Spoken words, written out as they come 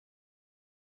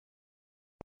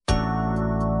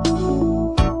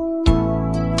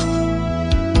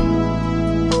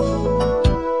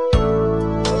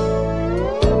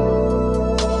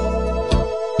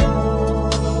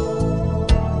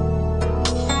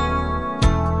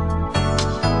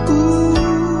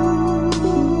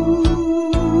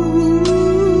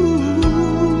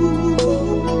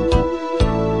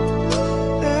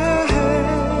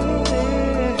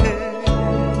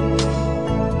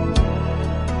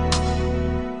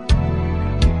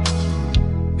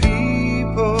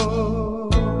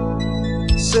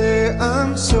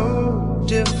I'm so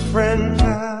different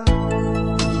now,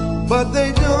 but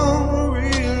they don't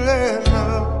really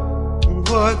know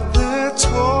what they're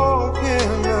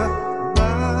talking about.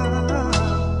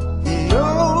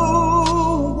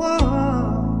 No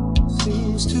one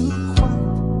seems to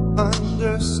quite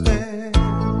understand.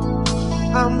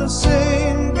 I'm the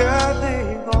same guy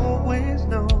they've always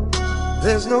known.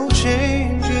 There's no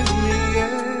change in me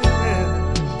yet.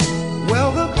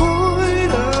 Well, the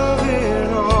point of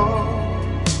it all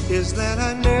is that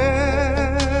I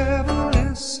never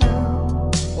listen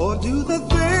or do the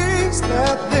things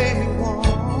that they want.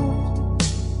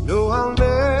 No, I'll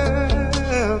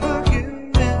never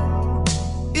give in.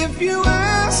 If you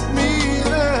ask me,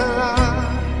 then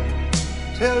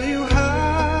I'll tell you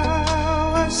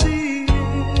how I see it,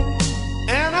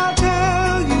 and I'll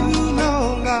tell you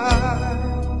no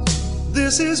lies.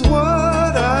 This is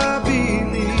what I believe.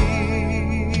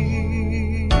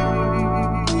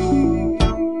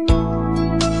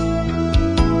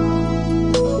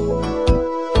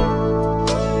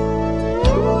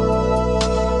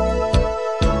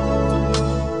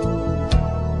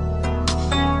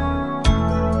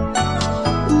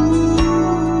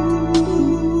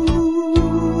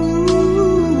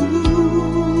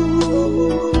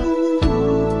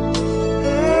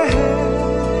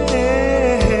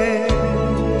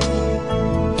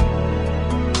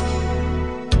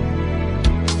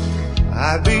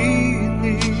 I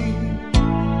believe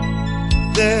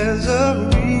there's a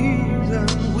reason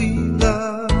we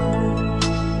love.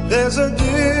 There's a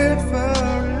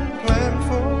different plan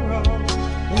for all.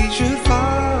 We should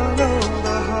follow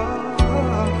the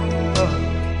heart.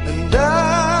 And I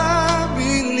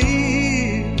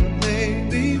believe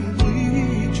maybe we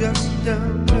just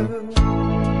don't know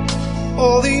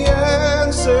all the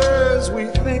answers we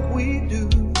think we do.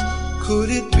 Could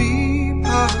it be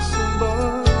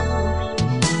possible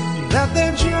that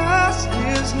there just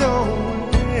is no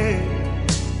way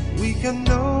we can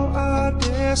know our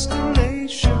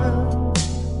destination,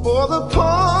 or the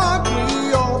part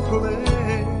we all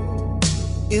play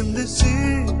in this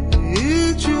situation?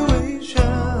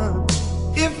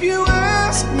 If you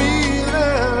ask me,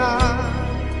 then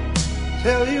I'll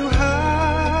tell you